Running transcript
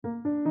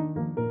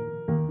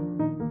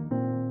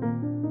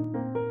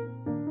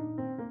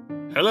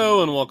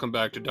Hello and welcome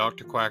back to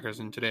Dr.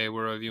 Quackers, and today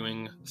we're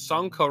reviewing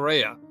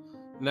Sankarea.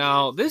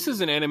 Now, this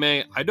is an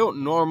anime I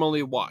don't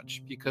normally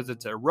watch because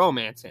it's a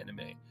romance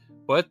anime,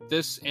 but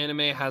this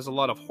anime has a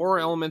lot of horror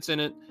elements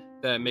in it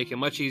that make it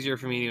much easier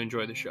for me to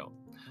enjoy the show.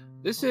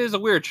 This is a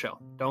weird show,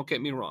 don't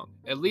get me wrong,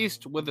 at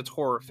least with its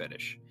horror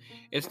fetish.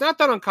 It's not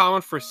that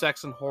uncommon for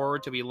sex and horror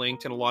to be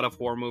linked in a lot of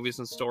horror movies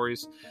and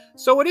stories,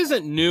 so it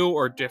isn't new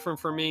or different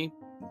for me.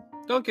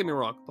 Don't get me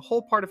wrong, the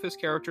whole part of his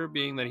character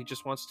being that he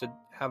just wants to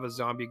have a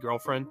zombie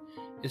girlfriend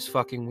is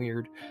fucking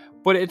weird.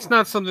 But it's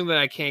not something that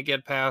I can't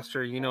get past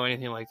or,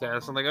 anything like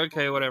that. So I'm like,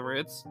 okay, whatever.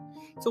 It's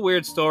a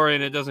weird story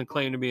and it doesn't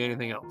claim to be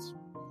anything else.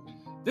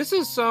 This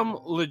is some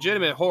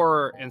legitimate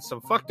horror and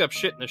some fucked up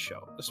shit in the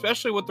show,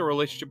 especially with the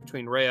relationship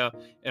between Rhea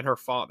and her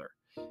father.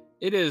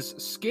 It is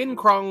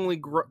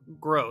skin-crawlingly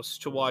gross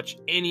to watch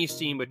any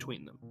scene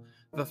between them.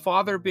 The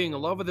father being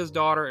in love with his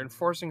daughter and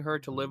forcing her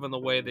to live in the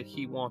way that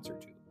he wants her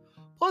to.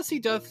 Plus, he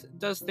does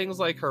things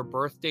like her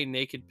birthday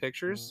naked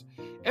pictures.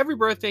 Every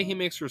birthday, he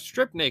makes her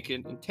strip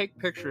naked and take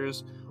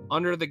pictures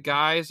under the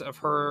guise of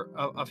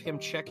him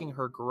checking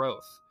her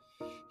growth.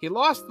 He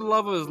lost the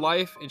love of his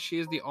life, and she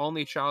is the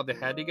only child they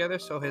had together,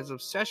 so his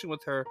obsession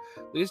with her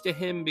leads to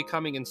him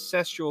becoming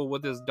incestual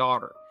with his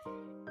daughter.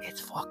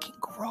 It's fucking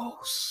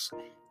gross.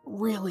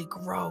 Really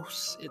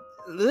gross.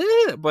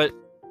 But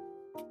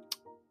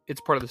it's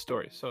part of the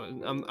story, so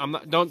I'm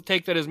not. Don't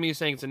take that as me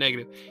saying it's a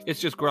negative. It's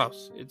just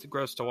gross. It's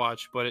gross to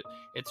watch, but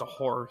it's a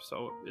horror,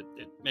 so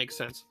it makes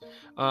sense.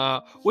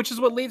 Which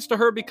is what leads to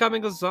her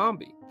becoming a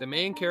zombie. The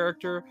main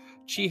character,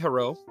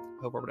 Chihiro,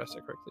 I hope I pronounced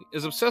that correctly,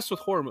 is obsessed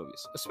with horror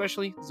movies,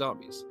 especially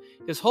zombies.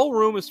 His whole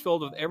room is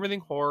filled with everything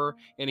horror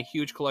and a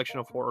huge collection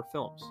of horror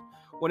films.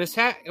 When his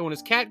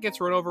cat gets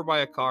run over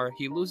by a car,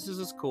 he loses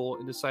his cool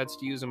and decides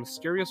to use a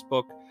mysterious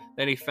book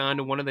that he found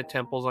in one of the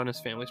temples on his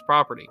family's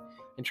property,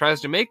 and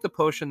tries to make the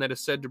potion that is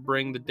said to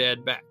bring the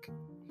dead back.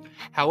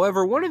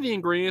 However, one of the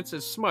ingredients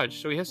is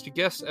smudge, so he has to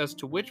guess as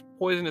to which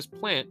poisonous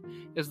plant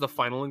is the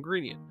final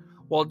ingredient.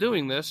 While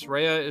doing this,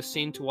 Rhea is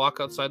seen to walk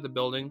outside the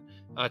building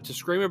to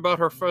scream about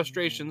her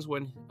frustrations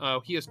when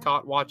he is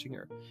caught watching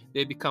her.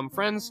 They become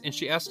friends, and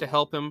she asks to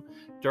help him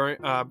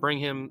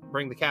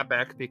bring the cat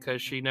back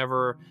because she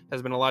never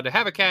has been allowed to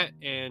have a cat,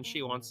 and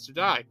she wants to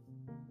die.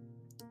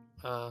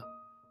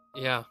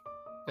 Yeah.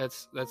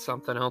 That's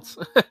something else.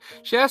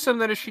 She asks him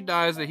that if she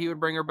dies, that he would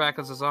bring her back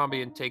as a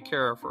zombie and take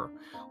care of her.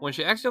 When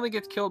she accidentally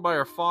gets killed by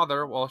her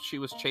father while she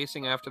was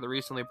chasing after the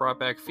recently brought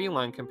back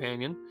feline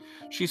companion,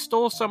 she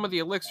stole some of the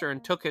elixir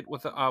and took it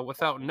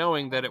without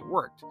knowing that it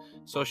worked.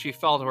 So she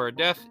fell to her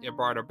death. It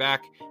brought her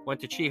back, went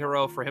to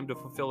Chihiro for him to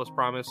fulfill his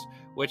promise,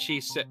 which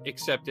he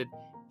accepted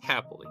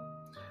happily.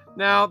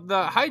 Now,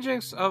 the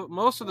hijinks of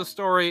most of the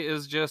story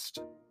is just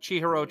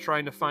Chihiro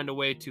trying to find a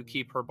way to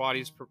keep her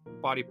body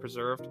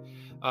preserved,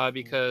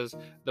 because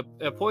the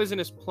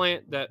poisonous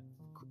plant that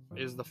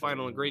is the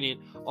final ingredient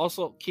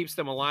also keeps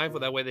them alive.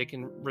 That way they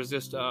can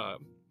resist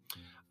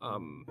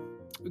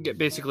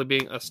basically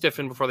being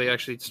stiffened before they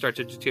actually start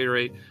to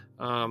deteriorate.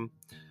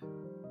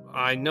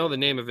 I know the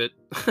name of it.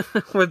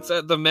 What's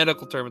the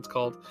medical term it's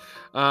called?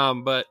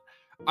 But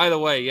either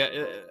way,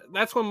 yeah,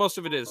 that's what most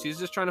of it is. He's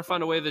just trying to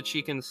find a way that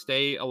she can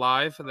stay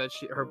alive, that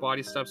her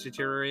body stops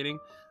deteriorating.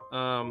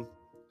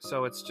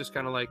 So it's just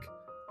kind of like,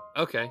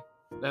 okay,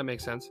 that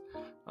makes sense.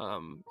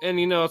 And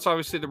it's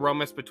obviously the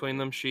romance between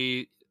them.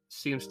 She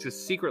seems to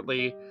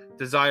secretly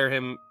desire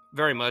him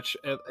very much.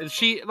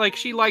 She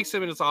likes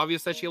him, and it's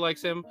obvious that she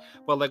likes him.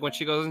 But like when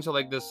she goes into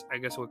like this, I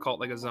guess we'd call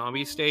it like a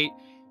zombie state,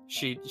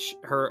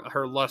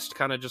 her lust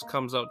kind of just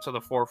comes out to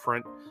the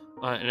forefront,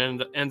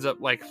 and ends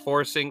up like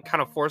forcing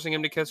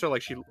him to kiss her.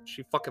 Like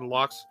she fucking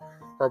locks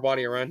her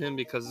body around him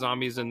because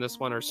zombies in this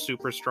one are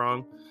super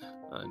strong,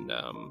 and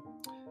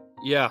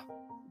yeah.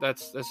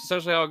 That's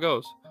essentially how it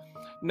goes.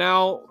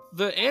 Now,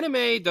 the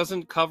anime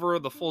doesn't cover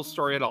the full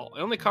story at all.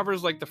 It only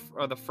covers like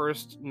the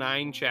first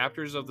 9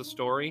 chapters of the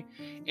story,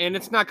 and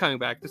it's not coming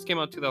back. This came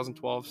out in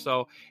 2012,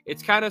 so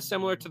it's kind of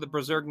similar to the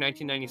Berserk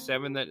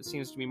 1997. That it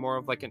seems to be more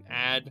of like an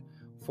ad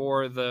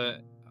for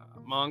the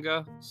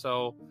manga.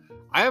 So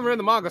I haven't read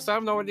the manga, so I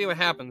have no idea what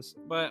happens.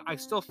 But I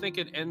still think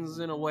it ends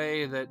in a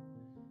way that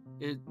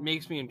it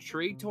makes me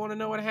intrigued to want to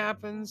know what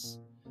happens.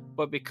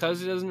 But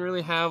because it doesn't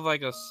really have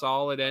like a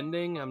solid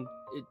ending,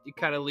 it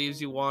kind of leaves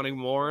you wanting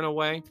more in a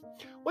way,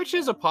 which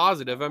is a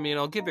positive. I mean,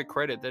 I'll give it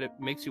credit that it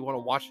makes you want to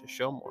watch the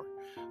show more,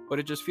 but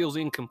it just feels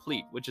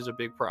incomplete, which is a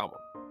big problem.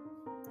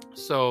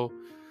 So,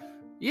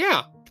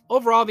 yeah,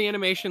 overall the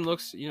animation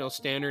looks,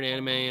 standard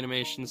anime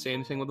animation.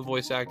 Same thing with the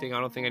voice acting.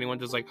 I don't think anyone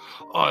does like,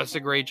 oh, it's a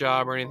great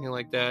job or anything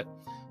like that.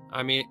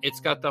 I mean,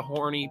 it's got the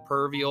horny,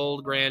 pervy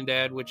old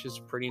granddad, which is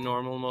pretty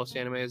normal in most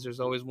animes.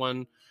 There's always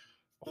one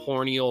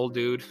horny old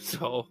dude.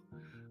 So,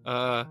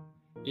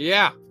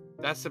 yeah,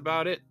 that's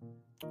about it.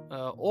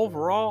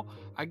 Overall,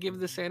 I give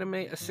this anime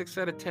a 6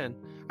 out of 10.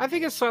 I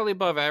think it's slightly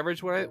above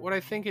average. What I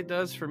think it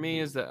does for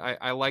me is that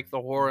I like the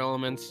horror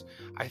elements.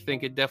 I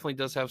think it definitely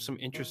does have some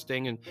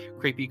interesting and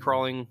creepy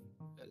crawling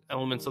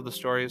elements of the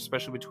story,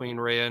 especially between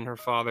Rhea and her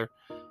father.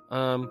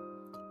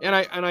 And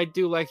I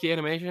do like the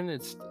animation.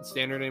 It's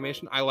standard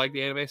animation. I like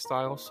the anime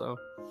style. So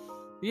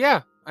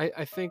yeah,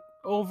 I think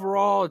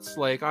overall it's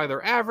like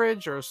either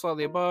average or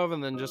slightly above,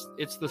 and then just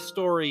it's the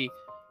story,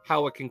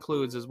 how it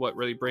concludes is what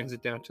really brings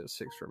it down to a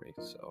 6 for me.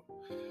 So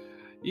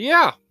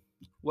yeah,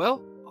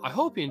 well, I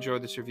hope you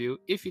enjoyed this review.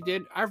 If you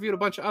did, I reviewed a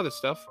bunch of other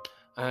stuff,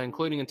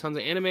 including tons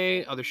of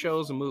anime, other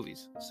shows, and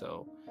movies.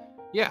 So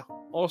yeah,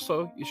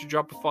 also you should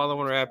drop a follow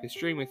on our app you're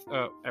streaming,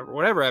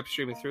 whatever app you're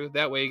streaming through.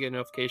 That way you get a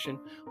notification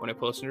when I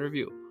post a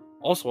review.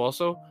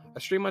 Also, I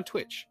stream on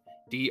Twitch,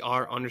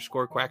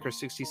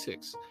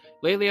 dr_quacker66.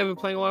 Lately, I've been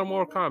playing a lot of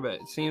Mortal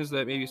Kombat. It seems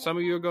that maybe some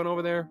of you are going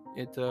over there.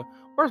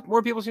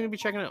 More people seem to be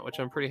checking out, which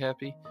I'm pretty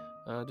happy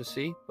to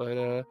see.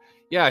 But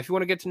yeah, if you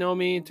want to get to know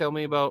me, tell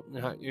me about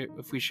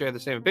if we share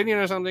the same opinion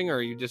or something,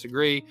 or you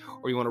disagree,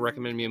 or you want to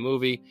recommend me a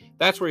movie,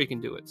 that's where you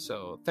can do it.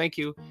 So thank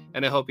you,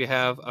 and I hope you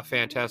have a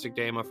fantastic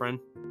day, my friend.